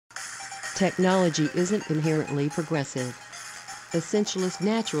Technology isn't inherently progressive. Essentialist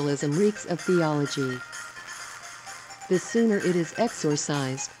naturalism reeks of theology. The sooner it is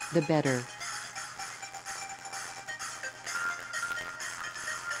exorcised, the better.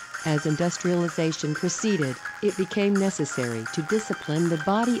 As industrialization proceeded, it became necessary to discipline the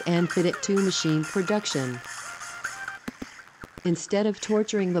body and fit it to machine production. Instead of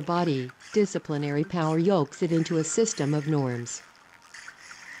torturing the body, disciplinary power yokes it into a system of norms.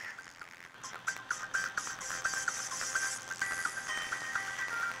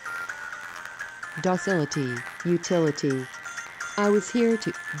 Docility, utility. I was here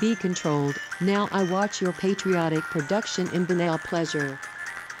to be controlled, now I watch your patriotic production in banal pleasure.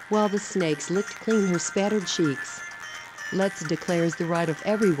 While the snakes licked clean her spattered cheeks. Let's declares the right of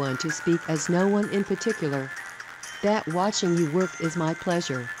everyone to speak as no one in particular. That watching you work is my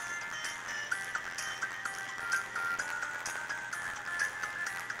pleasure.